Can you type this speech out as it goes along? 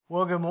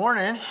Well, good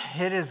morning.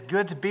 It is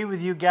good to be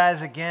with you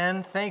guys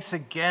again. Thanks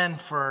again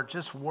for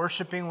just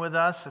worshiping with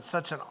us. It's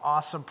such an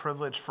awesome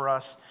privilege for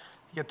us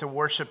to get to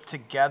worship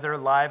together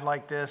live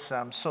like this.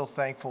 I'm so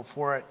thankful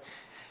for it.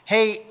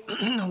 Hey,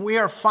 we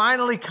are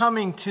finally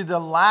coming to the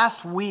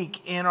last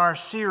week in our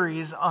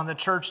series on the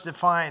Church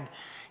Defined.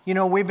 You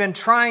know, we've been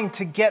trying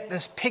to get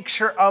this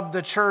picture of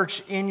the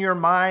church in your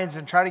minds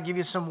and try to give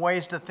you some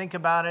ways to think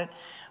about it.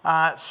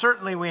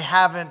 Certainly, we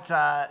haven't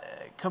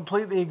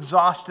completely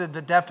exhausted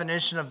the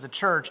definition of the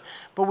church,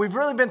 but we've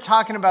really been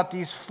talking about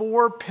these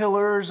four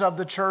pillars of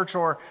the church,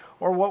 or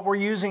what we're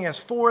using as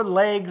four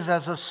legs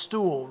as a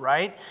stool,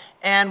 right?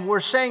 And we're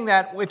saying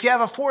that if you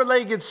have a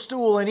four-legged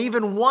stool and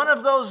even one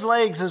of those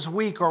legs is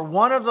weak or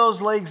one of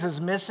those legs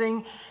is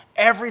missing,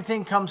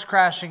 everything comes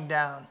crashing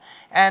down.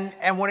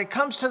 And when it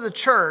comes to the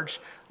church,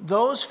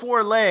 those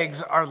four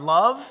legs are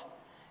love,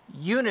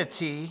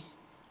 unity,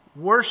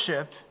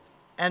 worship,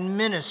 and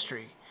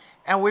ministry.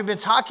 And we've been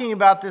talking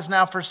about this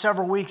now for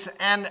several weeks,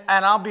 and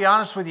I'll be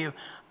honest with you,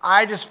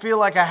 I just feel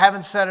like I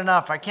haven't said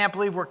enough. I can't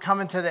believe we're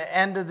coming to the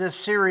end of this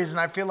series, and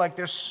I feel like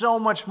there's so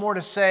much more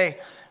to say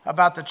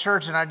about the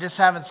church, and I just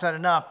haven't said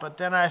enough. But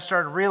then I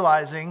started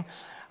realizing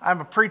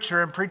I'm a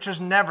preacher, and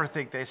preachers never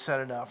think they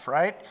said enough,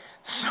 right?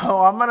 So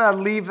I'm going to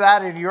leave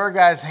that in your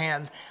guys'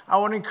 hands. I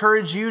want to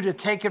encourage you to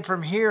take it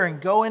from here and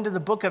go into the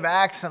book of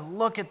Acts and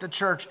look at the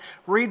church.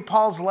 Read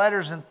Paul's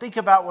letters and think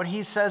about what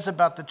he says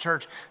about the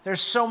church.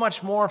 There's so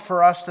much more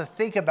for us to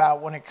think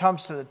about when it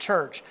comes to the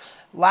church.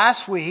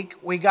 Last week,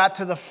 we got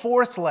to the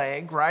fourth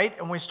leg, right?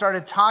 And we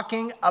started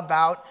talking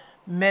about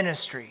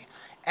ministry.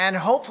 And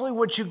hopefully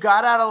what you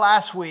got out of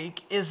last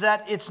week is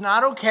that it's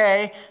not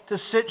okay to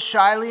sit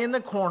shyly in the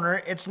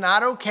corner. It's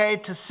not okay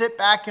to sit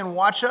back and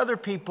watch other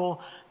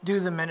people do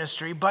the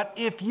ministry. But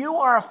if you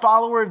are a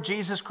follower of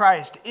Jesus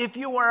Christ, if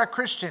you are a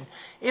Christian,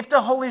 if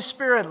the Holy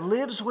Spirit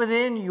lives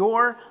within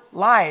your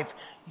life,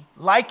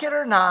 like it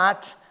or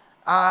not,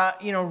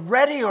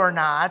 ready or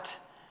not,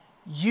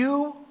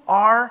 you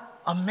are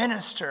a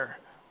minister.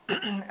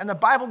 And the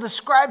Bible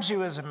describes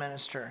you as a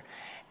minister.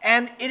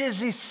 And it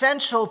is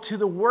essential to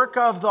the work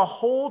of the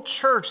whole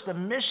church, the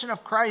mission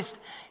of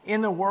Christ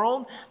in the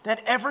world,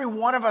 that every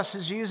one of us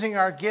is using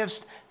our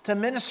gifts to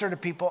minister to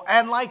people.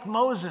 And like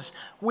Moses,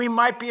 we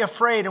might be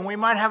afraid and we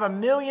might have a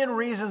million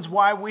reasons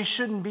why we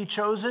shouldn't be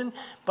chosen,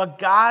 but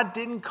God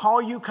didn't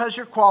call you because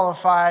you're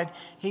qualified.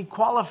 He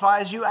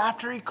qualifies you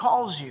after He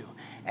calls you.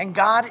 And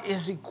God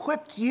has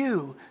equipped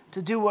you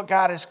to do what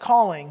God is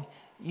calling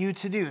you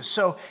to do.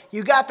 So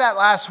you got that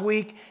last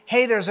week.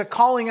 Hey, there's a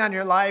calling on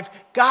your life.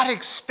 God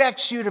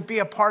expects you to be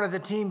a part of the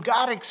team.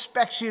 God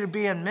expects you to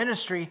be in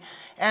ministry.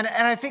 And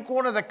I think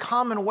one of the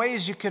common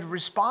ways you could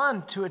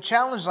respond to a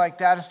challenge like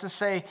that is to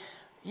say,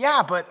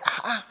 yeah, but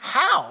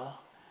how?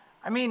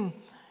 I mean,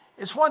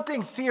 it's one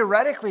thing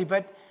theoretically,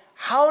 but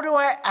how do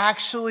I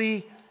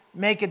actually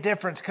make a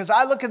difference? Because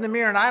I look in the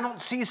mirror and I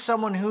don't see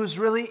someone who's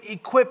really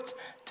equipped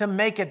to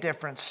make a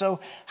difference. So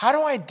how do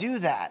I do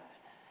that?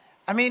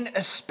 I mean,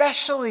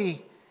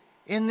 especially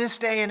in this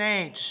day and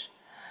age.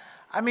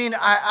 I mean,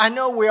 I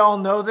know we all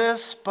know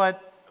this,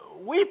 but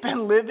we've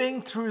been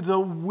living through the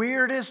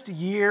weirdest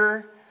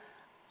year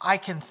I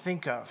can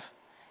think of.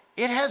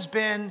 It has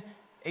been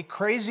a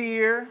crazy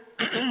year,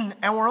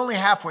 and we're only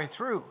halfway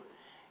through.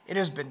 It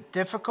has been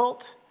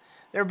difficult.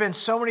 There have been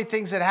so many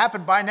things that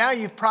happened. By now,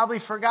 you've probably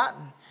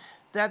forgotten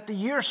that the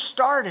year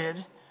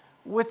started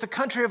with the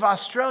country of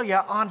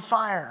Australia on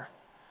fire,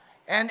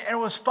 and it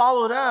was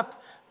followed up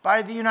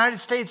by the United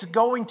States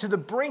going to the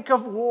brink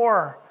of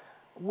war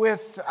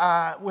with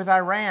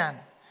Iran.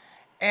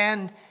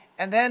 And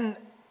then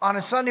on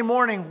a Sunday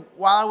morning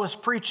while I was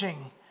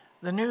preaching,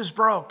 the news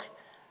broke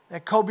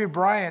that Kobe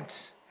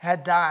Bryant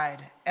had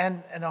died.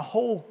 And the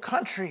whole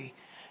country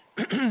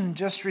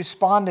just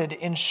responded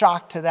in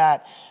shock to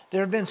that.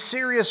 There have been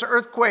serious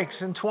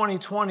earthquakes in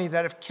 2020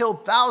 that have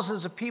killed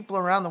thousands of people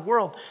around the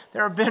world.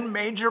 There have been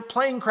major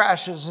plane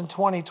crashes in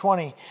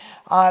 2020.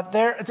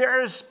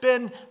 There has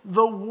been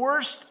the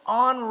worst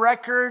on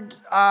record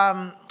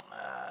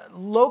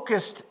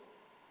locust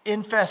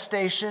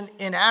infestation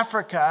in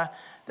Africa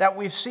that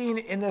we've seen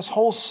in this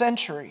whole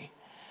century.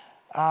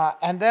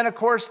 And then, of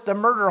course, the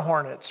murder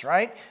hornets,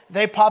 right?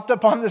 They popped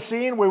up on the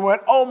scene. We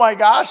went, oh my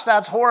gosh,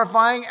 that's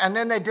horrifying. And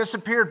then they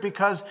disappeared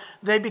because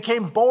they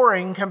became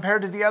boring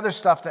compared to the other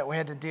stuff that we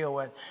had to deal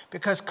with.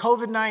 Because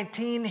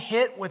COVID-19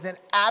 hit with an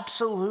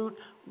absolute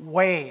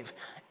wave.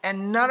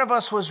 And none of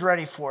us was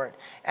ready for it.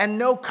 And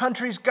no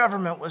country's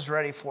government was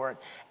ready for it.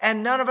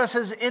 And none of us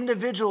as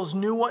individuals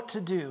knew what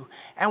to do.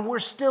 And we're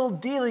still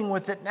dealing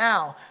with it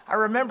now. I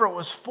remember it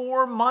was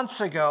 4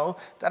 months ago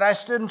that I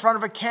stood in front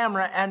of a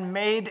camera and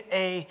made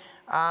a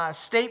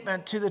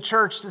statement to the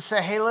church to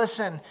say, hey,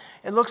 listen,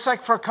 it looks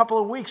like for a couple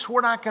of weeks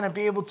we're not going to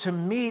be able to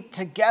meet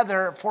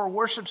together for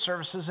worship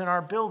services in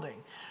our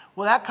building.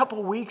 Well, that couple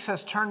of weeks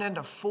has turned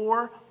into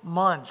 4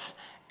 months.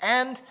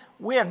 And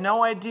we have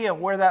no idea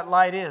where that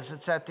light is.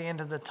 It's at the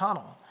end of the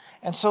tunnel.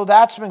 And so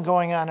that's been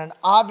going on. And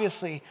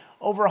obviously,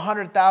 over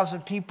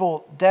 100,000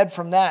 people dead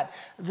from that.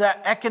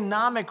 The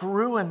economic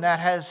ruin that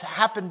has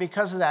happened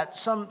because of that.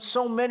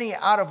 So many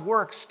out of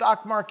work,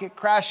 stock market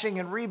crashing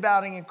and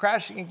rebounding and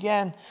crashing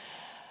again.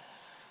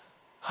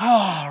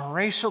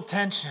 Racial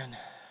tension.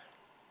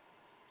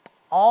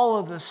 All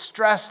of the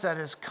stress that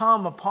has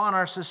come upon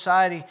our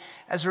society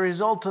as a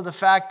result of the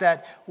fact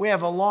that we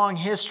have a long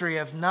history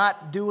of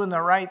not doing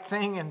the right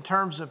thing in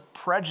terms of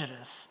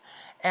prejudice.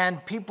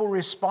 And people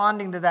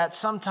responding to that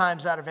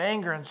sometimes out of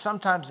anger and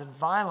sometimes in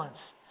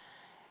violence.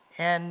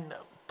 And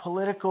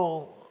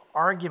political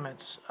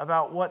arguments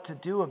about what to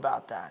do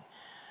about that.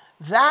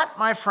 That,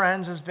 my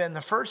friends, has been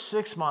the first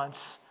 6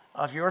 months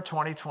of your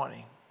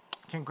 2020.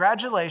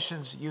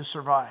 Congratulations, you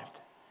survived.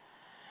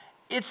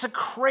 It's a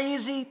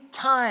crazy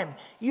time.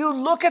 You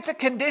look at the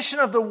condition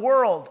of the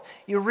world.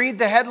 You read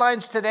the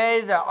headlines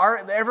today,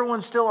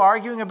 everyone's still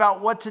arguing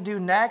about what to do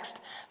next.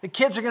 The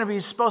kids are going to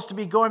be supposed to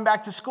be going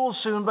back to school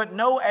soon, but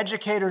no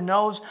educator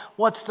knows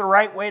what's the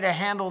right way to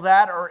handle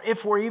that or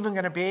if we're even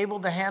going to be able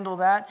to handle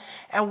that.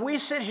 And we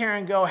sit here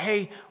and go,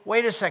 hey,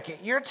 wait a second.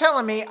 You're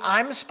telling me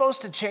I'm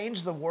supposed to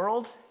change the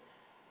world?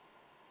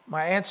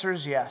 My answer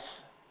is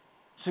yes.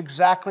 It's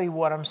exactly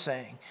what I'm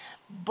saying.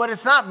 But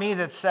it's not me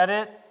that said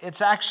it.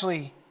 It's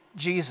actually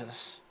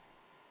Jesus.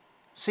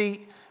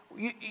 See,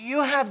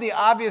 you have the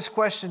obvious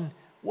question,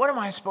 what am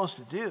I supposed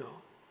to do?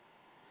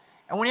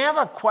 And when you have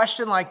a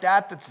question like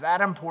that that's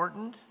that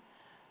important,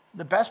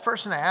 the best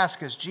person to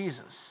ask is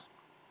Jesus.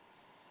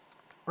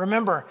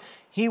 Remember,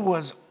 he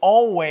was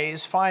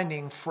always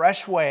finding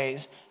fresh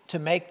ways to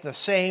make the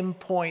same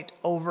point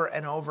over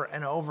and over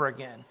and over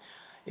again.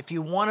 If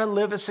you want to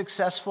live a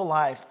successful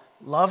life,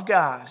 love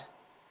God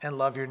and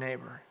love your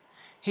neighbor.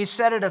 He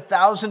said it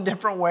 1,000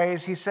 different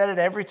ways. He said it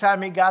every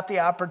time he got the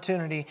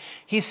opportunity.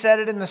 He said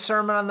it in the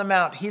Sermon on the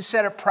Mount. He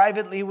said it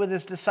privately with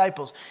his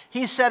disciples.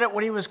 He said it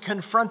when he was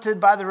confronted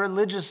by the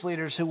religious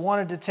leaders who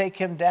wanted to take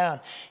him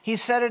down. He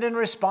said it in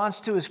response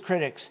to his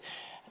critics.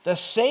 The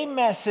same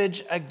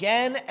message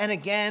again and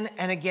again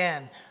and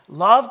again.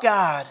 Love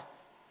God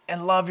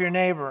and love your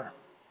neighbor.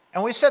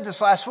 And we said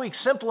this last week,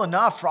 simple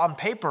enough on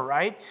paper,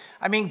 right?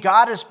 I mean,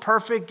 God is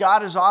perfect.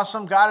 God is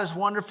awesome. God is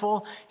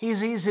wonderful.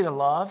 He's easy to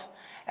love.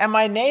 And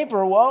my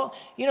neighbor, well,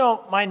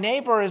 my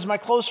neighbor is my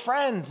close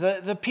friend,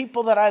 the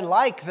people that I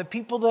like, the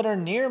people that are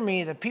near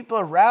me, the people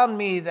around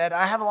me that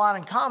I have a lot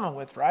in common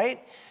with,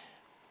 right?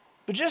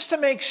 But just to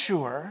make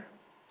sure,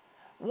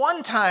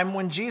 one time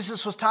when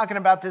Jesus was talking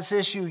about this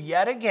issue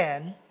yet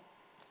again,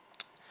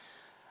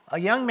 a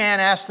young man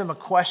asked him a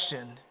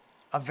question,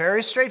 a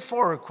very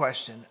straightforward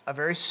question, a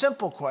very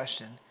simple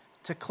question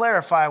to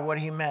clarify what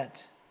he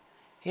meant.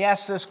 He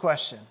asked this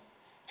question,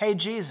 "Hey,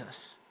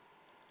 Jesus,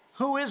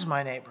 who is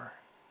my neighbor?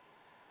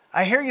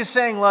 I hear you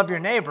saying love your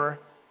neighbor.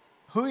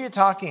 Who are you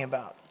talking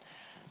about?"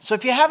 So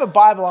if you have a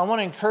Bible, I want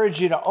to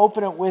encourage you to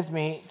open it with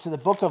me to the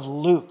book of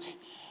Luke.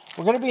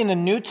 We're going to be in the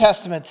New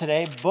Testament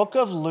today, book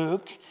of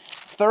Luke,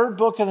 third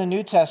book of the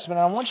New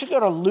Testament. I want you to go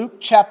to Luke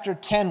chapter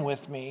 10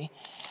 with me,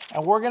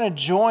 and we're going to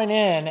join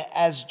in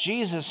as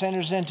Jesus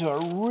enters into a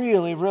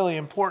really, really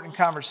important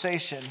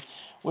conversation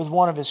with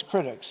one of his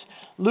critics.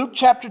 Luke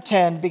chapter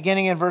 10,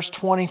 beginning in verse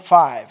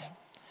 25.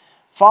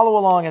 Follow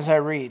along as I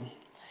read.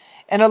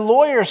 "And a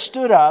lawyer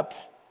stood up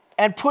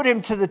and put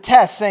him to the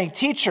test, saying,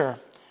 'Teacher,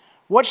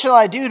 what shall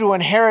I do to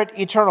inherit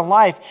eternal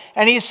life?'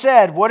 And he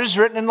said, 'What is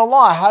written in the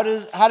law? How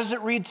does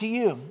it read to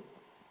you?'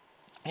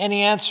 And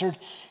he answered,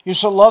 'You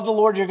shall love the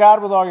Lord your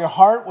God with all your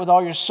heart, with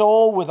all your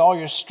soul, with all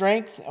your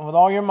strength, and with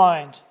all your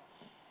mind,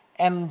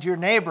 and your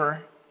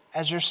neighbor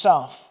as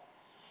yourself.'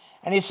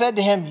 And he said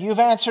to him, 'You've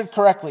answered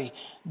correctly.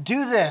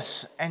 Do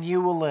this, and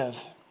you will live.'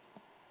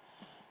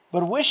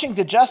 But wishing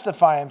to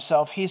justify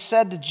himself, he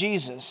said to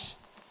Jesus,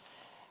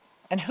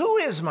 'And who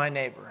is my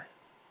neighbor?'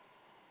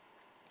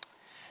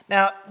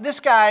 Now,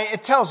 this guy,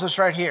 it tells us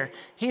right here,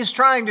 he's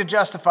trying to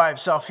justify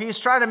himself. He's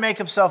trying to make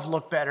himself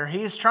look better.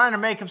 He's trying to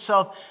make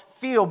himself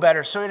feel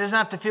better so he doesn't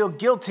have to feel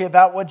guilty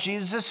about what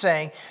Jesus is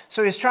saying.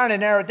 So he's trying to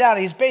narrow it down.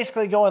 He's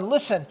basically going,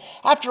 listen,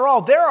 after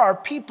all, there are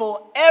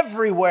people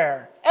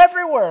everywhere.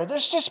 Everywhere.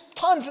 There's just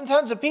tons and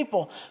tons of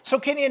people. So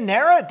can you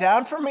narrow it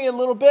down for me a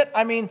little bit?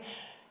 I mean,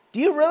 do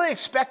you really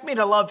expect me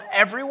to love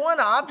everyone?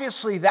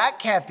 Obviously, that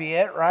can't be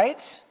it,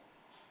 right?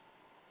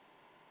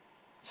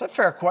 It's a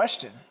fair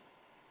question.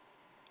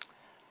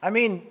 I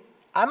mean,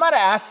 I might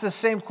have asked the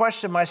same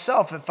question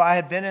myself if I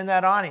had been in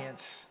that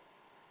audience.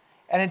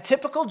 And in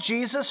typical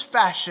Jesus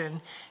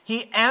fashion,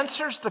 he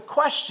answers the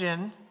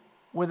question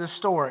with a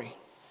story.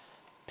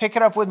 Pick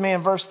it up with me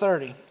in verse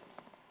 30.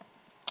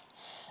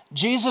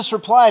 Jesus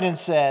replied and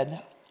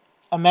said,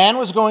 "A man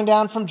was going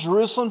down from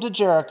Jerusalem to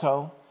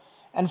Jericho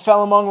and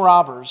fell among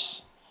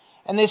robbers.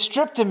 And they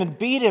stripped him and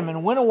beat him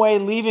and went away,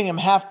 leaving him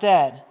half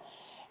dead.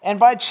 And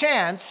by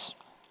chance,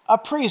 a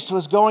priest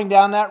was going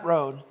down that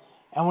road,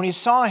 and when he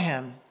saw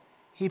him,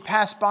 he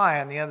passed by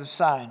on the other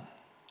side.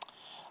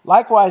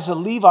 Likewise, a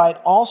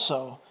Levite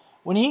also,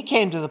 when he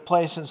came to the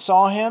place and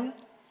saw him,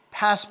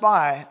 passed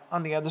by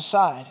on the other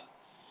side.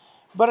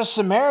 But a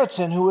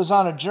Samaritan who was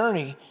on a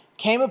journey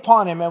came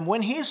upon him, and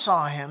when he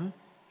saw him,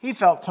 he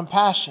felt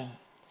compassion.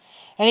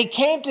 And he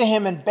came to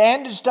him and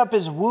bandaged up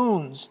his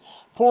wounds,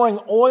 pouring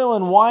oil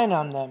and wine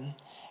on them.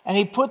 And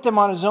he put them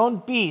on his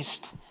own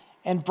beast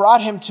and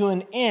brought him to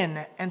an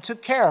inn and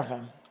took care of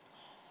him.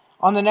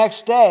 On the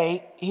next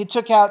day, he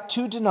took out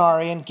 2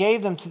 denarii and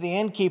gave them to the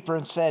innkeeper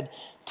and said,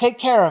 "Take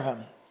care of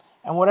him,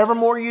 and whatever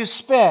more you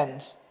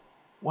spend,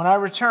 when I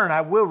return,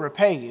 I will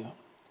repay you."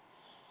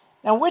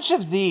 Now, which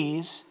of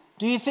these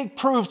do you think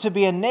proved to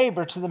be a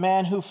neighbor to the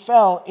man who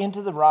fell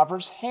into the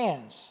robber's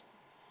hands?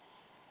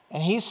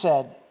 And he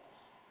said,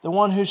 "The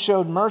one who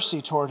showed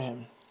mercy toward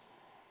him."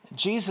 And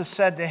Jesus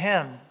said to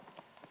him,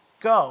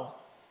 "Go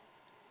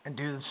and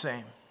do the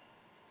same."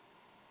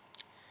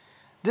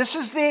 This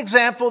is the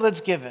example that's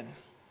given.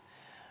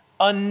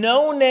 A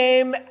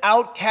no-name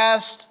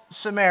outcast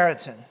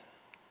Samaritan.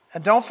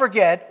 And don't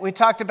forget, we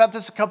talked about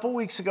this a couple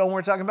weeks ago when we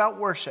were talking about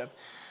worship.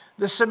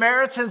 The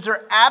Samaritans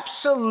are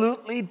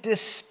absolutely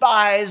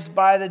despised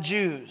by the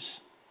Jews.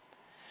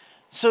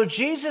 So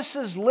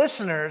Jesus'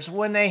 listeners,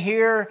 when they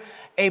hear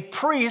a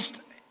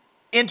priest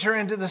enter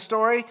into the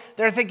story,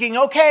 they're thinking,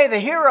 okay, the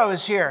hero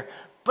is here.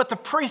 But the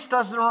priest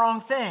does the wrong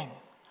thing.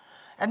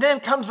 And then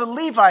comes a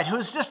Levite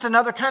who's just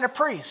another kind of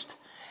priest.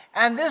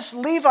 And this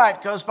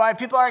Levite goes by,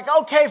 people are like,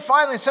 okay,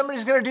 finally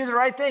somebody's going to do the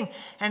right thing.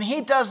 And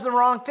he does the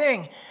wrong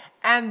thing.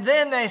 And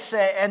then they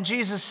say, and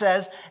Jesus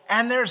says,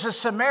 and there's a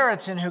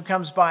Samaritan who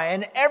comes by.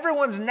 And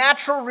everyone's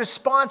natural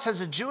response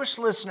as a Jewish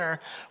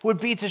listener would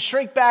be to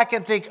shrink back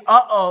and think,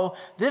 uh-oh,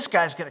 this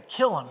guy's going to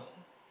kill him.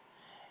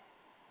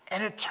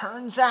 And it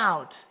turns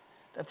out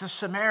that the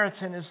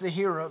Samaritan is the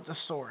hero of the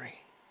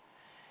story.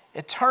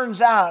 It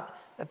turns out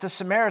that the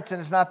Samaritan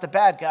is not the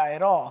bad guy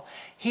at all.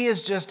 He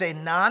is just a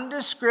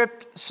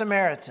nondescript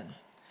Samaritan.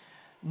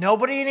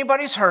 Nobody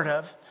anybody's heard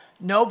of.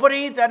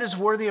 Nobody that is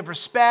worthy of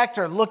respect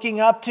or looking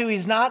up to.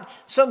 He's not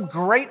some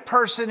great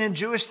person in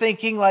Jewish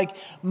thinking like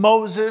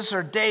Moses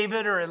or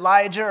David or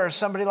Elijah or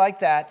somebody like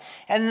that.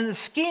 And in the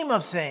scheme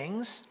of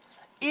things,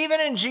 even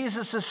in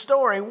Jesus'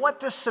 story, what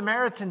this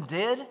Samaritan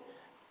did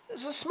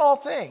is a small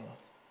thing.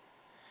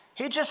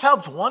 He just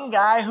helped one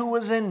guy who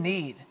was in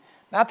need.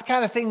 Not the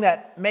kind of thing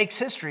that makes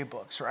history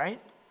books, right?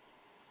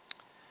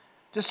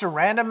 Just a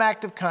random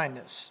act of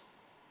kindness.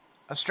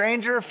 A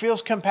stranger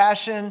feels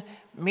compassion,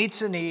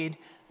 meets a need.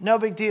 No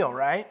big deal,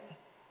 right?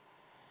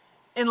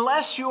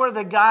 Unless you are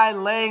the guy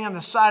laying on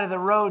the side of the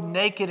road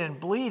naked and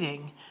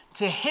bleeding,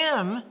 to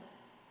him,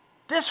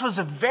 this was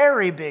a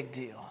very big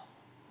deal.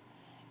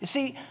 You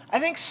see, I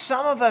think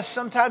some of us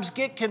sometimes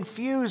get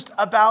confused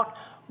about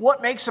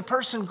what makes a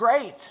person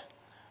great.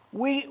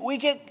 We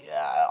get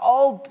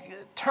all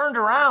turned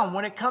around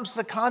when it comes to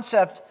the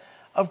concept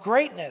of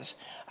greatness.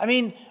 I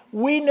mean,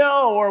 we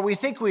know, or we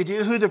think we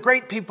do, who the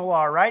great people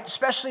are, right?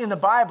 Especially in the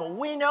Bible.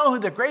 We know who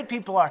the great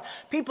people are.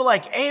 People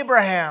like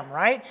Abraham,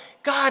 right?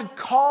 God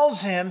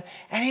calls him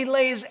and he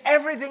lays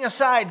everything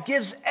aside,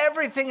 gives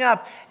everything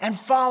up, and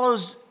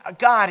follows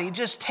God. He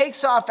just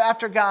takes off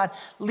after God,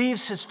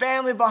 leaves his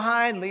family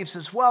behind, leaves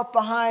his wealth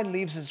behind,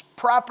 leaves his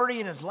property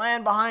and his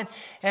land behind,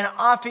 and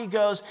off he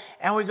goes.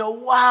 And we go,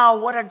 wow,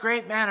 what a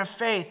great man of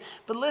faith.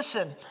 But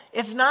listen,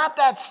 it's not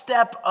that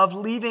step of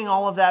leaving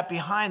all of that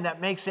behind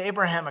that makes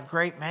Abraham a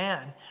great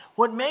man.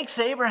 What makes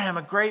Abraham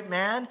a great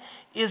man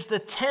is the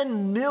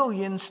 10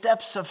 million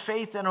steps of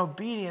faith and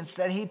obedience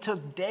that he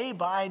took day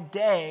by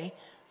day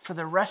for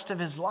the rest of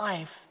his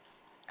life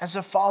as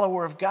a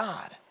follower of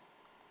God.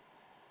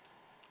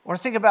 Or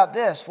think about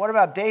this. What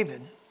about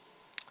David?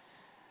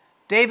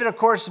 David, of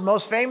course, the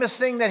most famous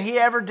thing that he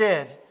ever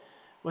did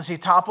was he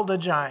toppled a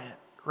giant,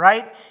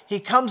 right?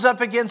 He comes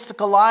up against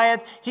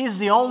Goliath. He's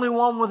the only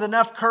one with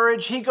enough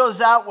courage. He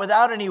goes out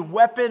without any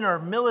weapon or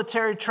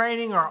military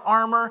training or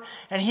armor,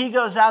 and he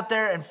goes out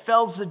there and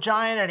fells the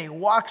giant, and he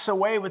walks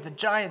away with the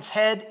giant's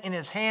head in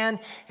his hand,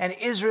 and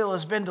Israel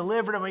has been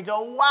delivered. And we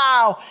go,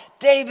 wow,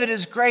 David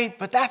is great,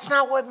 but that's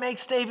not what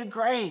makes David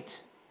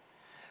great.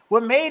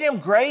 What made him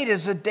great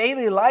is the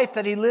daily life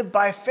that he lived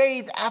by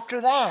faith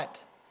after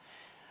that.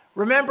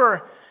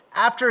 Remember,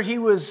 after he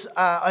was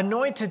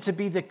anointed to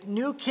be the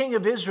new king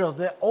of Israel,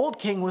 the old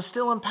king was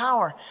still in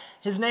power.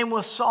 His name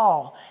was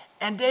Saul.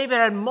 And David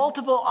had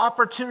multiple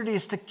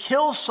opportunities to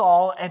kill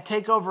Saul and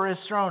take over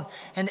his throne.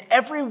 And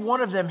every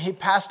one of them he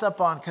passed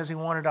up on because he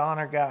wanted to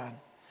honor God.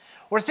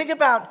 Or think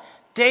about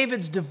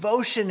David's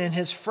devotion and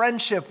his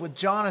friendship with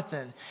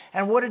Jonathan,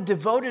 and what a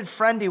devoted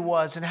friend he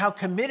was, and how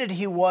committed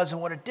he was,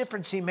 and what a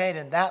difference he made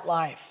in that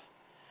life.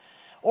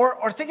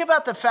 Or think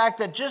about the fact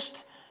that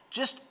just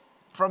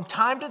from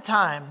time to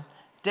time,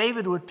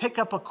 David would pick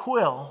up a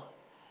quill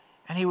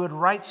and he would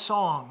write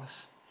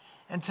songs.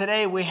 And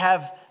today we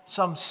have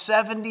some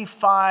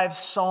 75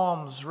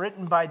 psalms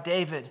written by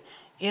David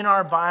in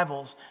our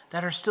Bibles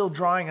that are still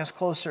drawing us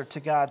closer to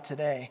God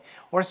today.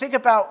 Or think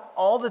about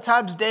all the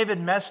times David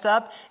messed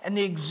up and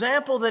the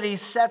example that he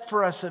set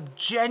for us of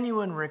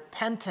genuine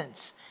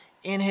repentance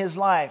in his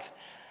life.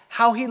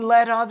 How he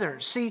led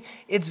others. See,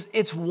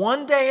 it's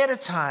one day at a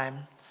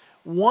time,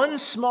 one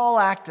small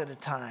act at a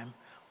time,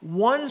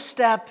 one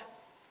step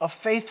of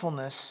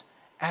faithfulness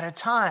at a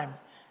time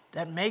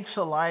that makes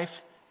a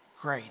life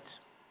great.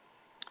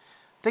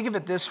 Think of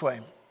it this way.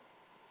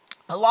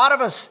 A lot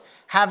of us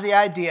have the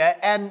idea,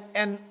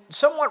 and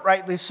somewhat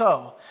rightly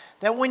so,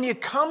 that when you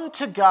come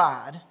to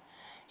God,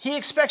 He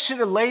expects you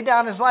to lay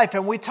down His life.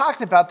 And we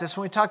talked about this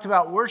when we talked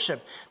about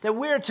worship, that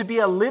we are to be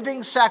a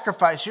living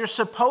sacrifice. You're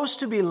supposed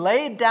to be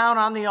laid down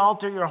on the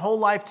altar your whole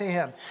life to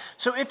Him.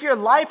 So if your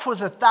life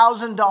was a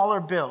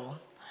 $1,000 bill,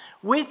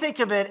 we think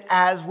of it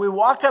as we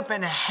walk up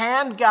and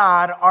hand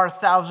God our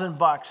 $1,000.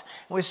 And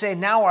we say,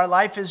 now our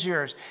life is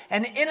yours.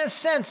 And in a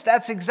sense,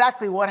 that's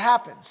exactly what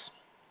happens.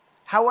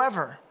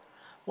 However,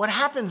 what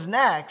happens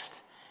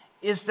next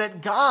is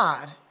that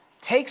God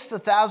takes the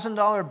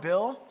 $1,000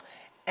 bill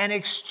and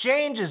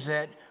exchanges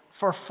it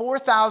for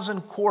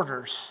 4,000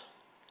 quarters.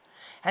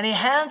 And He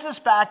hands us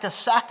back a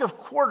sack of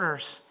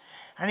quarters.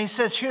 And He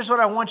says, here's what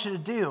I want you to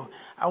do.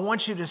 I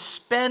want you to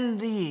spend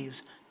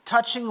these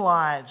touching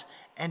lives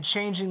and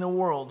changing the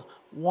world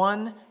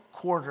 1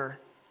 quarter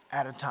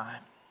at a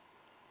time.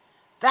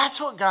 That's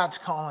what God's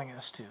calling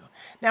us to.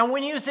 Now,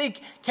 when you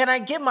think, can I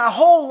give my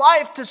whole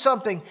life to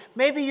something?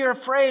 Maybe you're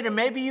afraid, or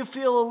maybe you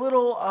feel a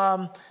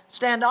little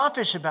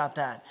standoffish about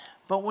that.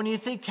 But when you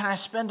think, can I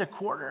spend a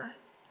quarter?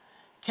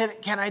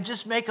 Can I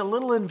just make a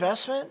little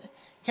investment?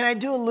 Can I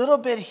do a little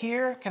bit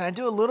here? Can I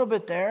do a little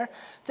bit there?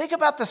 Think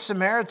about the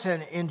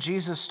Samaritan in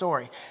Jesus'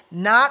 story.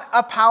 Not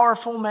a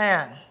powerful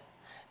man.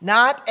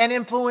 Not an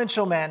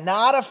influential man.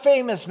 Not a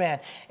famous man.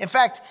 In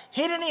fact,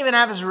 he didn't even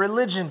have his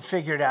religion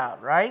figured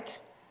out, right?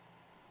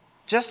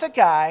 Just a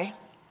guy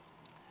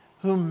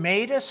who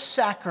made a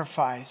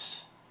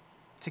sacrifice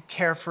to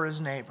care for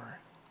his neighbor.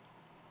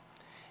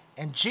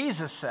 And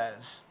Jesus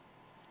says,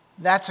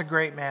 that's a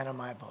great man in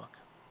my book.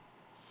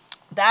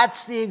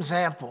 That's the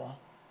example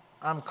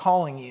I'm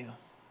calling you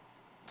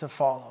to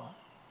follow.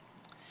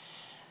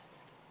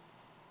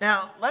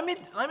 Now, let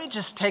me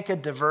just take a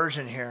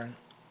diversion here.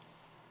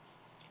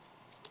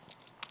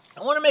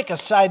 I want to make a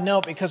side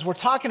note because we're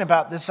talking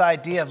about this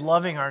idea of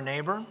loving our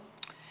neighbor.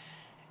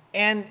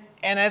 And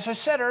as I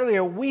said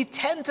earlier, we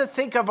tend to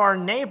think of our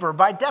neighbor,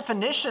 by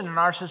definition in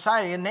our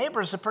society, a neighbor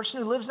is a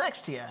person who lives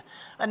next to you.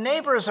 A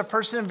neighbor is a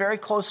person in very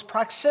close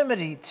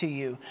proximity to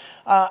you.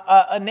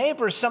 A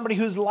neighbor is somebody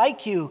who's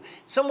like you,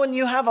 someone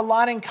you have a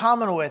lot in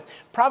common with.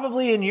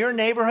 Probably in your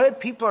neighborhood,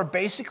 people are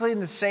basically in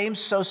the same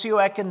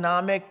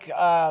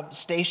socioeconomic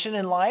station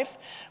in life.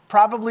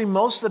 Probably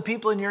most of the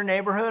people in your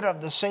neighborhood are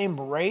of the same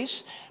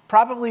race.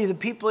 Probably the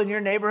people in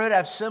your neighborhood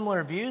have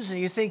similar views. And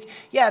you think,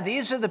 yeah,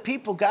 these are the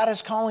people God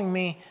is calling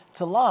me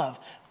to love.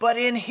 But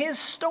in His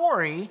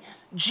story,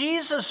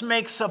 Jesus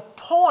makes a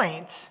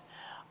point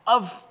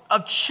of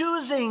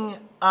choosing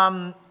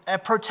a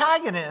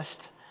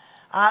protagonist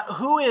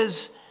who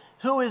is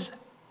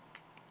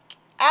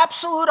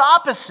absolute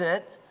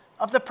opposite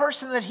of the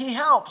person that He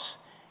helps.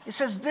 He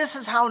says, this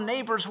is how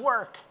neighbors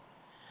work.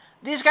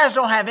 These guys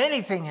don't have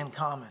anything in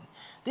common.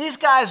 These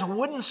guys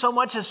wouldn't so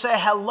much as say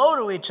hello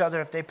to each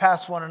other if they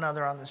passed one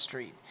another on the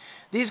street.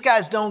 These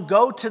guys don't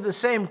go to the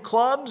same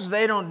clubs.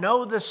 They don't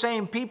know the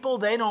same people.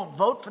 They don't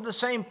vote for the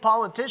same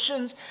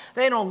politicians.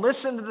 They don't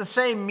listen to the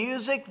same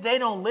music. They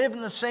don't live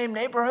in the same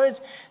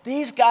neighborhoods.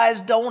 These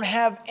guys don't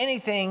have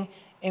anything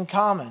in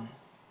common.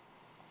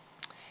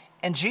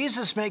 And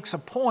Jesus makes a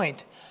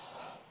point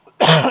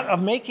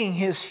of making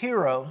His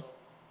hero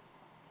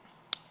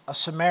a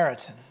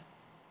Samaritan.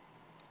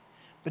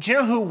 But you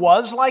know who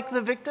was like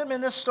the victim in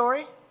this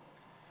story?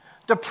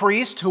 The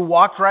priest who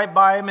walked right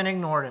by him and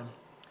ignored him.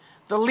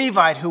 The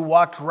Levite who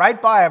walked right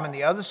by him on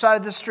the other side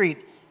of the street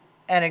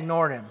and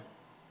ignored him.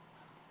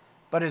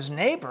 But his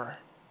neighbor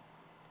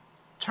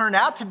turned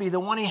out to be the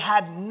one he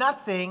had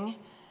nothing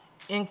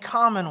in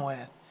common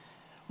with.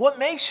 What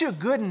makes you a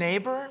good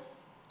neighbor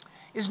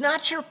is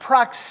not your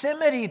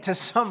proximity to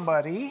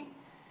somebody,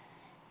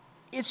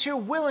 it's your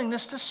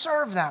willingness to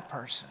serve that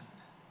person.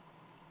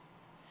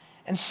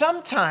 And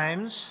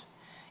sometimes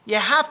you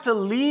have to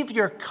leave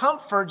your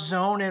comfort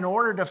zone in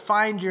order to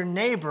find your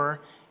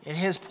neighbor at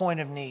his point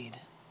of need.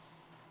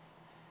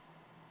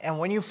 And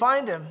when you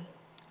find him,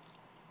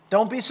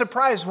 don't be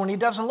surprised when he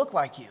doesn't look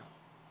like you.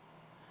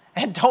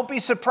 And don't be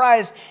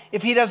surprised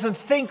if he doesn't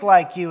think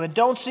like you. And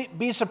don't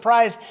be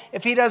surprised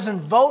if he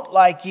doesn't vote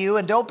like you.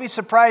 And don't be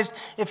surprised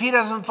if he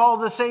doesn't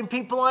follow the same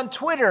people on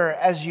Twitter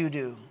as you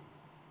do.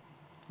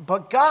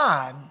 But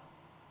God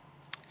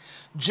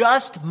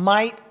just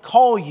might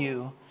call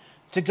you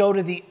to go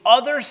to the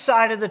other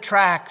side of the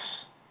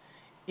tracks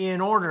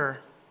in order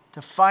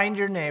to find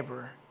your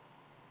neighbor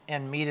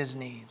and meet his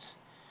needs.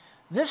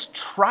 This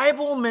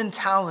tribal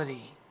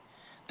mentality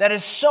that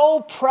is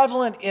so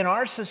prevalent in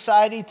our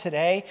society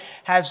today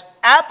has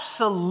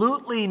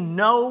absolutely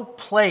no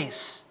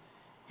place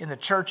in the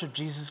Church of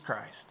Jesus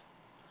Christ.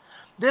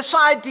 This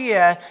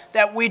idea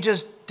that we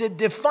just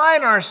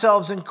define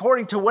ourselves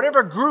according to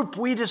whatever group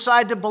we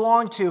decide to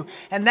belong to,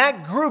 and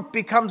that group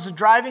becomes the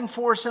driving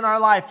force in our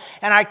life.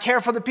 And I care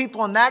for the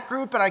people in that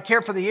group, and I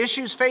care for the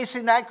issues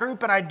facing that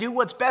group, and I do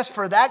what's best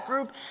for that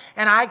group,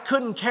 and I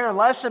couldn't care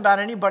less about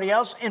anybody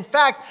else. In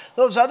fact,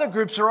 those other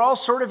groups are all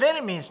sort of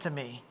enemies to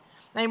me.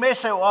 Now you may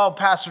say, well,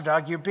 Pastor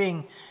Doug, you're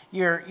being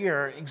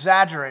you're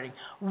exaggerating.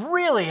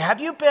 Really, have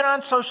you been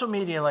on social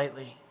media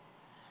lately?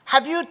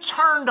 Have you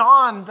turned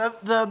on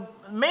the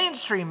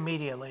mainstream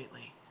media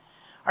lately?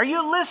 Are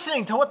you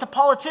listening to what the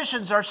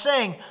politicians are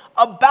saying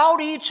about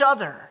each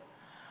other?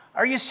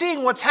 Are you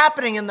seeing what's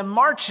happening in the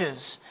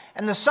marches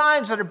and the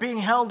signs that are being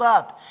held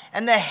up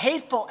and the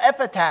hateful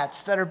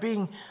epithets that are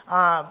being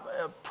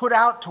put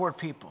out toward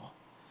people?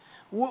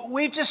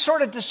 We've just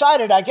sort of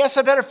decided, I guess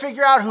I better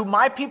figure out who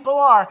my people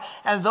are,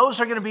 and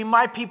those are going to be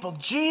my people.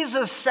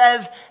 Jesus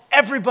says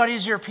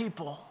everybody's your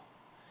people.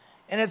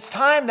 And it's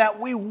time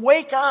that we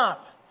wake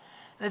up.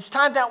 And it's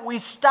time that we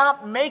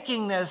stop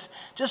making this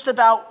just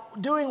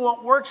about doing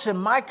what works in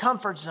my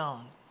comfort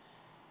zone.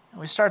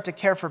 And we start to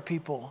care for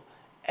people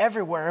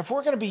everywhere. If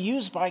we're going to be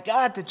used by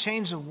God to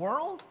change the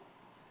world,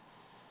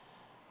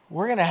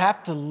 we're going to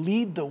have to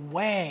lead the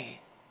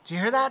way. Do you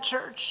hear that,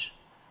 church?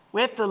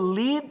 We have to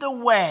lead the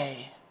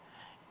way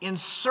in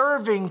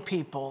serving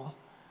people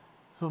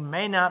who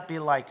may not be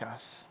like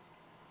us.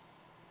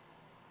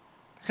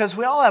 Because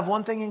we all have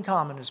one thing in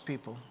common as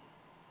people.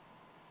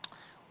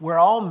 We're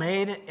all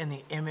made in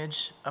the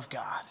image of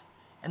God.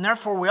 And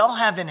therefore, we all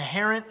have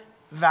inherent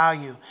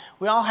value.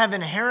 We all have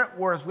inherent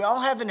worth. We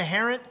all have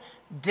inherent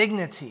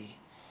dignity.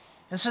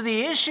 And so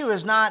the issue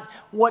is not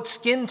what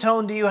skin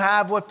tone do you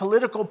have, what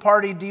political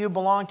party do you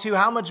belong to,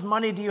 how much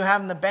money do you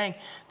have in the bank.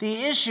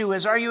 The issue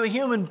is, are you a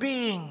human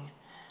being?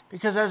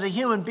 Because as a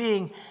human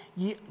being,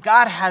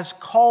 God has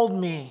called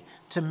me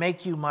to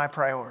make you my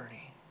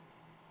priority.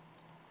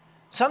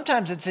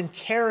 Sometimes it's in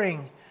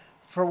caring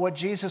for what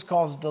Jesus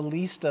calls the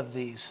least of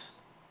these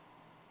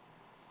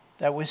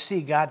that we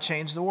see God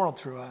change the world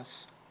through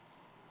us.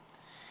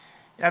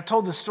 And I've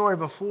told this story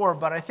before,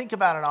 but I think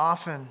about it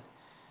often.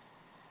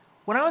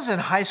 When I was in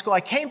high school, I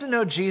came to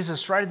know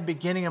Jesus right at the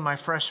beginning of my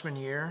freshman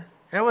year.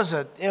 And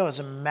it was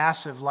a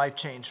massive life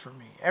change for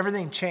me.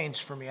 Everything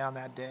changed for me on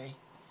that day.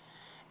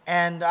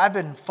 And I've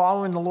been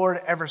following the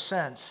Lord ever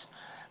since.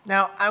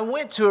 Now, I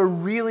went to a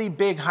really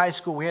big high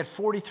school. We had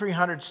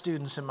 4,300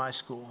 students in my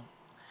school.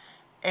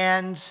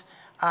 And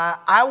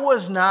I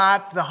was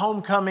not the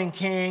homecoming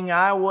king.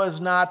 I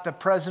was not the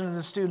president of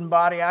the student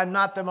body. I'm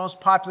not the most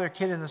popular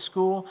kid in the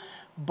school.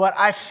 But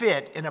I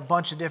fit in a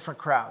bunch of different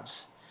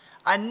crowds.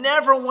 I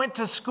never went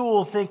to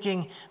school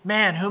thinking,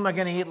 man, who am I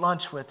going to eat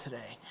lunch with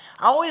today?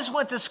 I always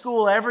went to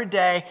school every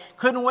day,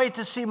 couldn't wait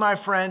to see my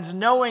friends,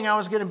 knowing I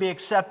was going to be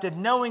accepted,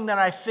 knowing that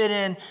I fit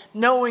in,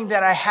 knowing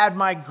that I had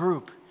my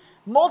group,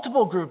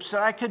 multiple groups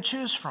that I could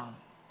choose from.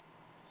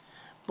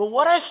 But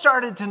what I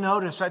started to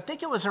notice, I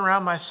think it was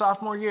around my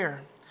sophomore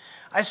year,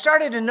 I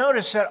started to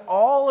notice that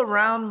all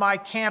around my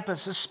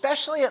campus,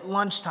 especially at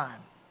lunchtime,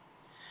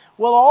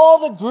 well,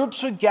 all the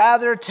groups would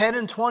gather 10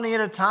 and 20 at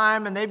a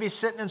time, and they'd be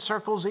sitting in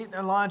circles eating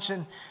their lunch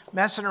and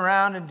messing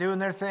around and doing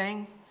their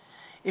thing.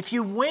 If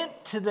you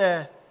went to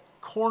the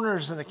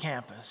corners of the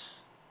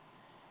campus,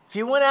 if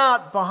you went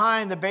out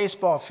behind the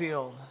baseball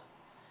field,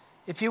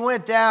 if you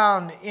went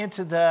down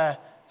into the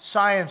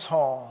science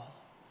hall,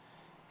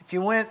 if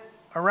you went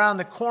around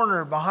the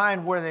corner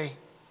behind where they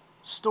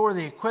store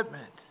the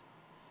equipment,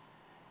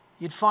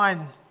 you'd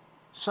find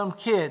some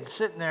kid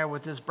sitting there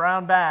with this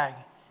brown bag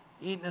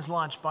eating his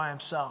lunch by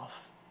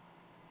himself.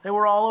 They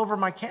were all over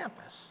my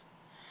campus.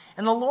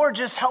 And the Lord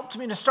just helped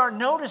me to start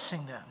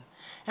noticing them.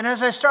 And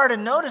as I started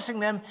noticing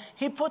them,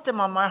 He put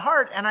them on my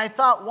heart. And I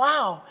thought,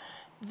 wow,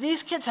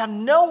 these kids have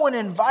no one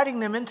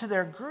inviting them into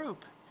their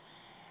group.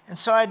 And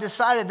so I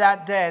decided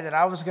that day that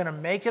I was going to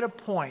make it a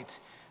point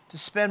to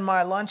spend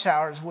my lunch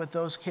hours with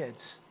those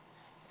kids.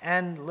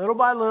 And little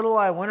by little,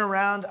 I went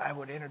around, I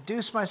would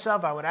introduce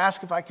myself, I would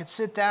ask if I could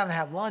sit down and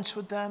have lunch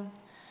with them.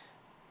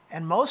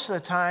 And most of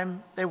the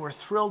time, they were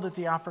thrilled at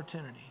the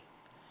opportunity.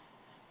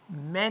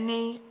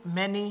 Many,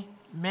 many,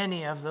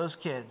 many of those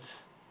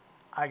kids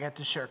I got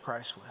to share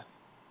Christ with.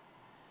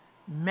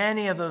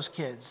 Many of those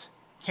kids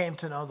came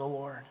to know the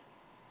Lord.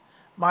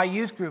 My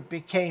youth group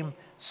became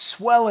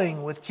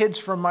swelling with kids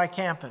from my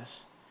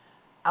campus.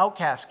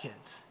 Outcast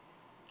kids.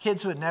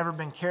 Kids who had never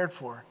been cared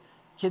for.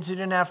 Kids who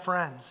didn't have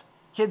friends.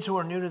 Kids who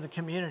were new to the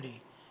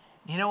community.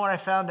 You know what I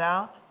found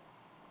out?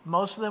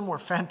 Most of them were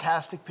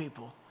fantastic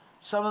people.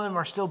 Some of them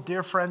are still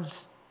dear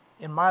friends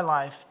in my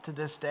life to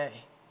this day.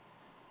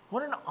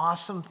 What an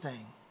awesome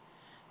thing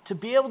to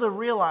be able to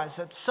realize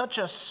that such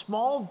a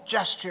small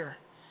gesture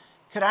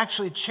could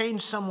actually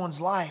change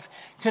someone's life,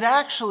 could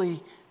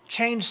actually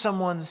change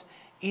someone's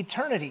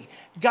eternity.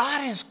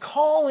 God is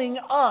calling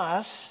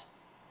us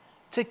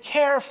to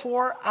care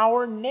for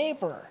our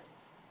neighbor.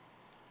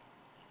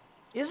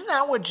 Isn't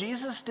that what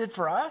Jesus did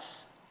for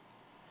us?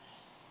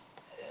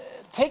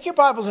 Take your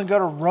Bibles and go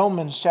to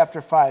Romans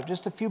chapter 5.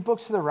 Just a few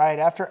books to the right.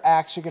 After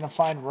Acts, you're going to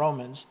find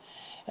Romans.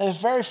 And there's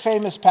a very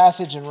famous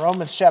passage in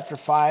Romans chapter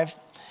 5.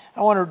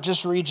 I want to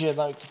just read you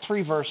like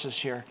 3 verses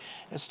here.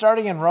 It's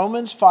starting in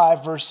Romans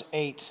 5, verse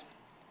 8.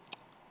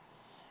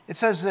 It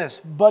says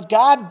this, "But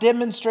God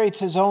demonstrates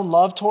His own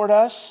love toward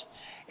us,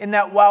 in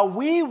that while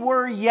we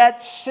were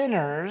yet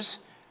sinners,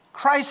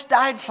 Christ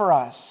died for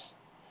us.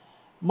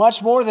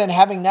 Much more than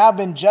having now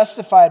been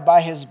justified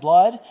by his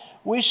blood,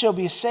 we shall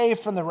be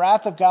saved from the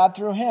wrath of God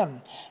through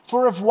him.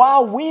 For if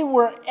while we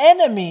were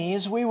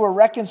enemies, we were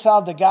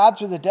reconciled to God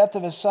through the death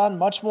of his Son,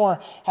 much more,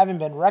 having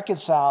been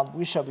reconciled,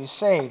 we shall be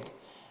saved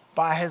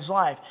by his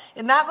life.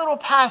 In that little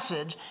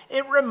passage,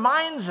 it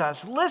reminds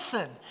us,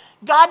 listen,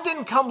 God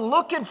didn't come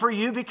looking for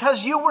you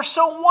because you were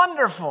so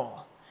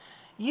wonderful.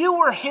 You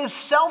were his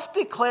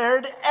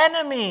self-declared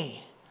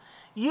enemy.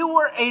 You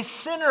were a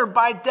sinner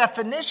by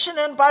definition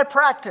and by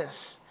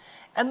practice.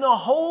 And the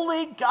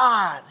holy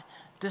God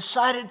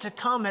decided to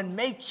come and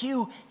make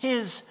you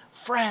his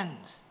friend.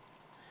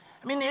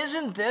 I mean,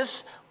 isn't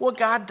this what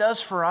God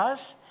does for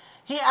us?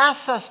 He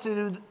asks us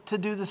to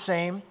do the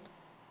same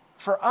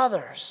for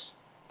others.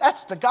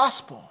 That's the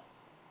gospel.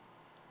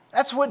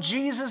 That's what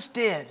Jesus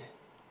did.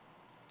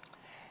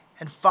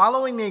 And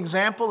following the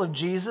example of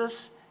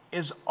Jesus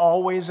is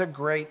always a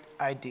great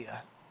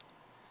idea.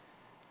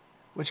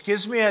 Which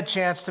gives me a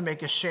chance to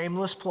make a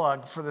shameless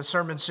plug for the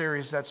sermon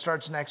series that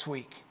starts next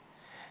week.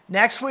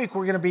 Next week,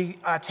 we're going to be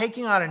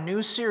taking on a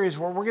new series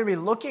where we're going to be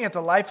looking at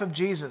the life of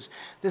Jesus.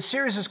 This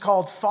series is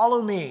called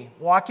Follow Me,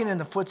 Walking in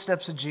the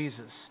Footsteps of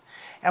Jesus.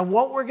 And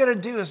what we're going to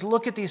do is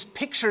look at these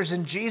pictures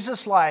in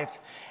Jesus' life,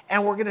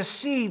 and we're going to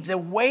see the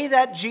way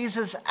that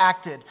Jesus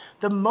acted,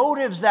 the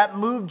motives that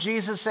moved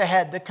Jesus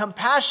ahead, the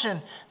compassion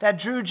that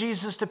drew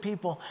Jesus to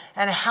people,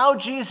 and how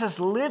Jesus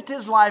lived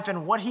his life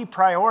and what he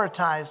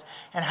prioritized,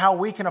 and how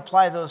we can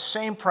apply those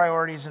same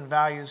priorities and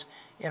values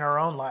in our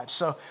own lives.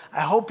 So I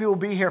hope you will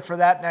be here for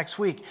that next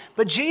week.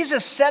 But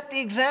Jesus set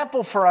the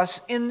example for us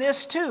in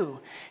this too.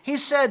 He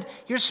said,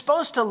 you're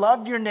supposed to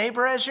love your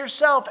neighbor as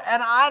yourself,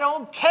 and I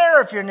don't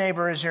care if your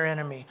neighbor is your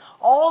enemy.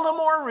 All the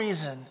more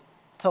reason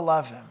to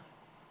love him.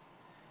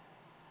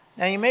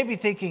 Now you may be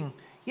thinking,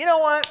 you know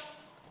what?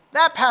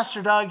 That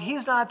Pastor Doug,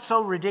 he's not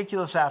so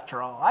ridiculous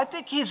after all. I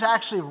think he's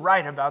actually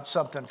right about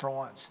something for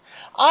once.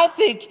 I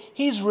think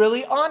he's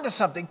really onto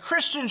something.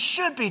 Christians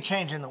should be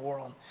changing the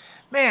world.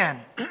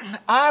 Man,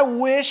 I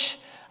wish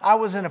I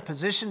was in a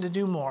position to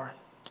do more.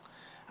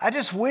 I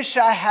just wish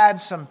I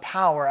had some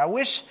power. I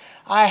wish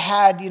I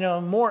had,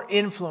 more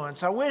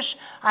influence. I wish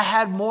I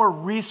had more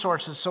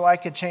resources so I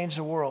could change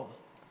the world.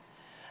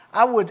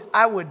 I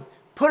would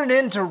put an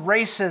end to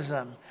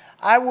racism.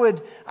 I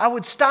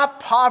would stop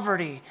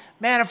poverty.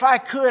 Man, if I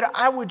could,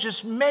 I would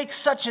just make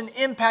such an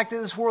impact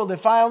in this world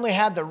if I only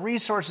had the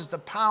resources, the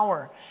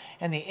power,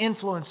 and the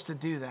influence to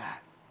do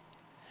that.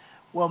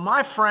 Well,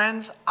 my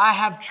friends, I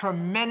have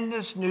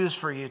tremendous news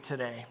for you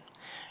today.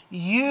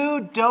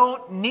 You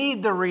don't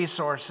need the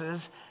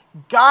resources.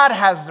 God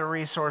has the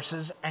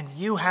resources, and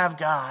you have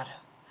God.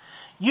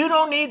 You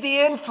don't need the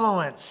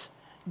influence.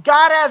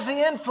 God has the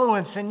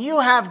influence, and you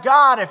have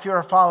God if you're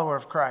a follower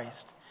of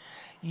Christ.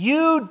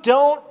 You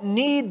don't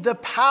need the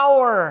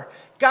power.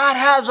 God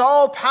has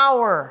all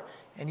power,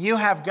 and you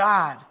have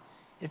God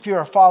if you're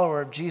a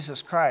follower of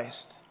Jesus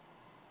Christ.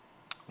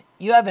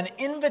 You have an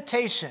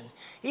invitation.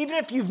 Even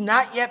if you've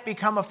not yet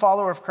become a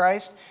follower of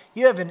Christ,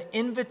 you have an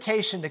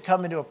invitation to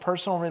come into a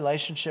personal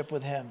relationship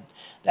with him.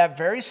 That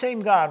very same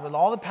God with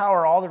all the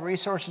power, all the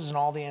resources, and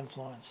all the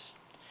influence.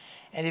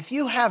 And if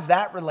you have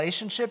that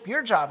relationship,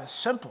 your job is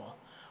simple.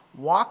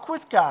 Walk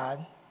with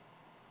God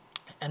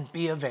and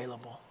be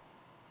available.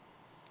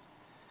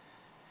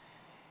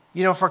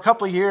 For a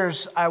couple of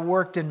years, I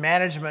worked in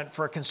management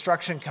for a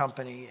construction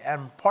company.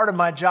 And part of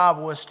my job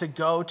was to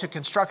go to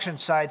construction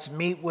sites,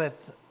 meet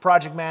with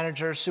project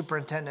managers,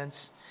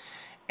 superintendents,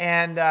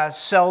 and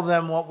sell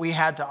them what we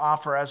had to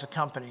offer as a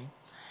company.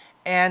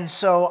 And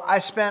so I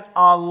spent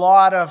a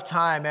lot of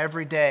time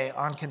every day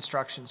on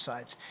construction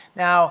sites.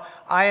 Now,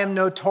 I am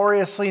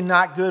notoriously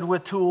not good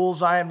with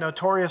tools. I am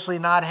notoriously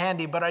not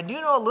handy, but I do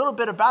know a little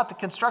bit about the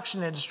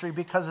construction industry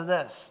because of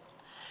this.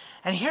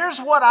 And here's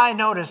what I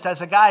noticed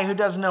as a guy who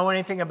doesn't know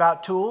anything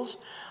about tools.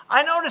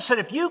 I noticed that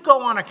if you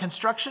go on a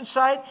construction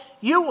site,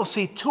 you will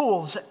see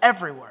tools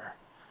everywhere.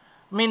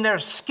 I mean,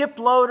 there's skip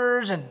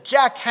loaders and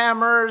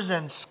jackhammers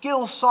and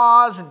skill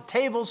saws and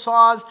table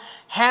saws,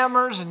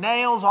 hammers and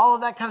nails, all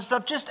of that kind of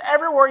stuff. Just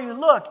everywhere you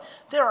look,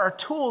 there are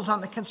tools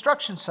on the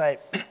construction site.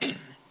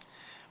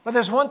 But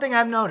there's one thing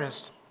I've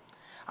noticed.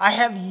 I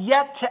have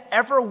yet to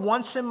ever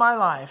once in my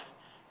life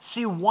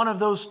see one of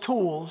those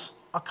tools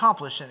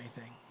accomplish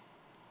anything.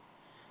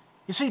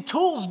 You see,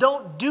 tools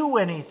don't do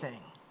anything.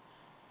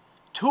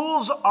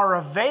 Tools are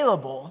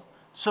available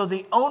so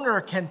the owner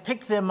can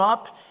pick them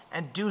up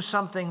and do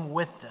something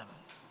with them.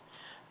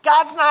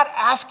 God's not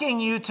asking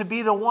you to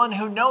be the one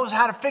who knows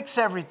how to fix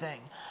everything.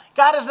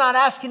 God is not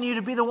asking you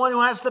to be the one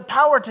who has the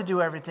power to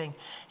do everything.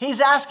 He's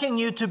asking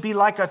you to be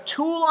like a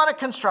tool on a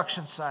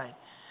construction site,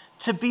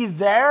 to be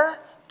there,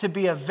 to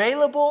be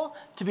available,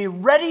 to be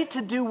ready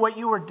to do what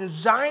you were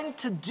designed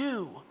to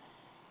do.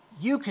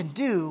 You can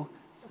do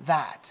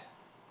that.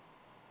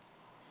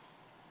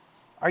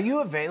 Are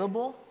you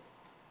available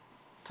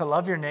to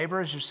love your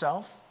neighbor as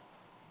yourself?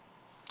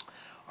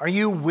 Are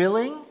you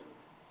willing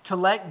to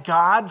let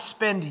God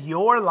spend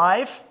your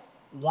life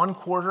 1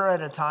 quarter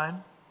at a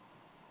time?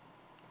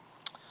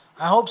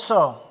 I hope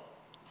so.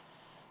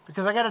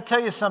 Because I got to tell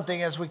you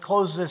something as we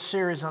close this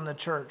series on the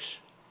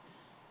church.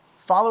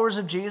 Followers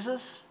of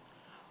Jesus,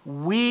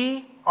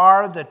 we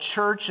are the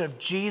church of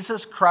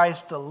Jesus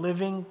Christ, the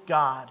living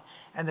God,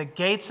 and the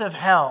gates of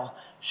hell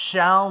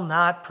shall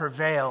not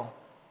prevail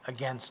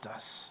against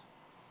us.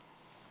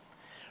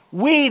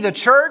 We, the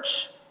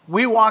church,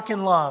 we walk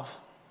in love.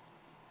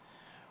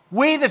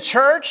 We, the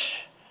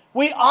church,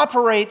 we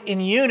operate in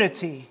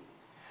unity.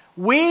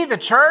 We, the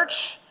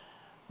church,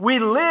 we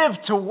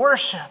live to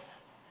worship.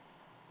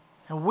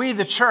 And we,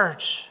 the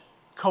church,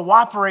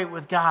 cooperate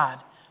with God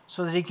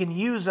so that He can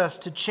use us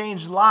to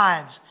change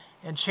lives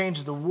and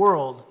change the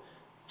world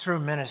through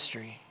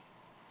ministry.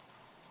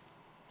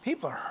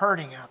 People are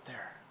hurting out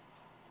there.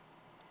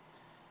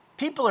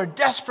 People are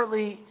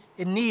desperately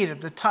in need of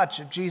the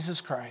touch of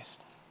Jesus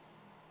Christ.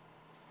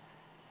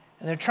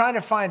 And they're trying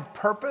to find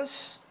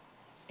purpose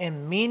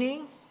and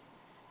meaning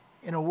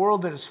in a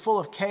world that is full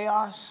of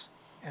chaos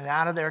and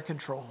out of their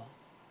control.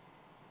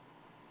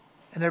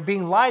 And they're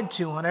being lied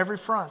to on every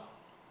front.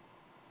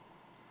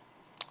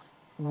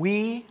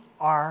 We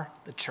are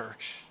the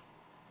church,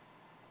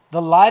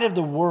 the light of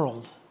the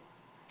world,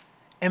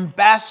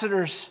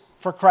 ambassadors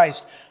for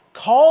Christ,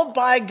 called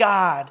by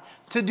God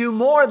to do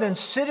more than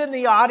sit in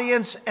the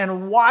audience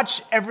and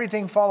watch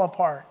everything fall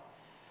apart,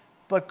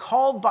 but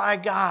called by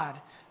God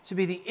to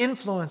be the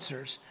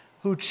influencers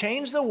who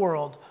change the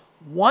world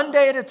one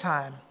day at a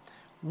time,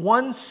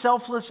 one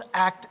selfless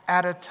act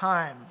at a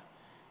time,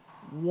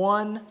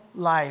 one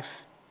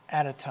life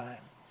at a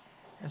time.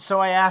 And so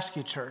I ask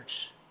you,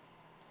 church,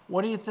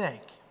 what do you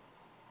think?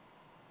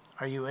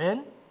 Are you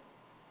in?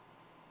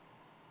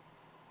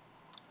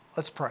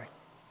 Let's pray.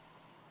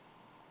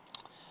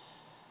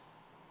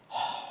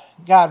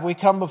 God, we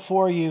come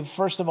before you,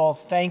 first of all,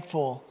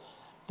 thankful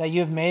that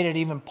you have made it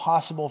even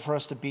possible for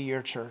us to be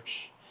your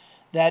church.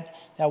 That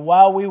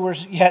while we were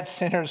yet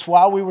sinners,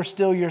 while we were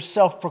still your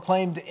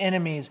self-proclaimed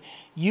enemies,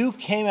 you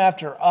came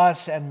after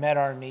us and met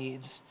our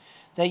needs.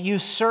 That you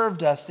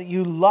served us, that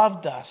you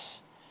loved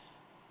us,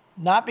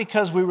 not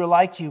because we were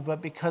like you,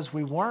 but because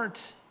we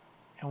weren't,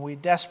 and we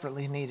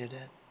desperately needed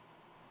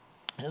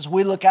it. As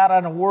we look out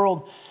on a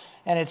world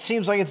and it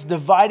seems like it's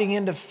dividing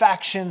into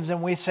factions,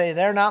 and we say,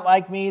 they're not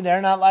like me,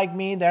 they're not like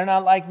me, they're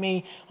not like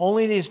me,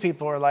 only these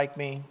people are like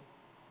me.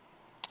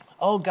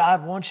 Oh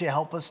God, won't you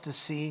help us to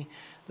see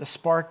the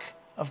spark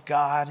of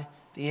God,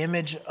 the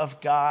image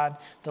of God,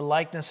 the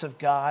likeness of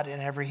God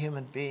in every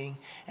human being,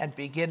 and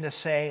begin to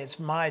say, it's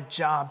my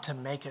job to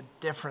make a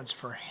difference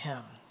for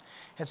him.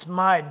 It's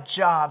my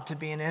job to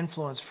be an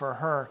influence for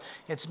her.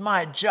 It's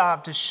my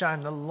job to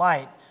shine the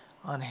light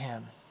on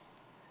him.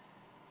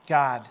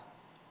 God,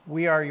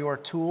 we are your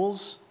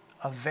tools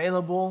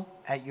available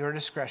at your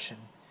discretion.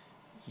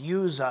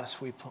 Use us,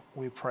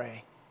 we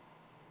pray.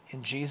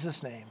 In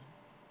Jesus' name,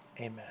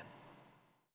 amen.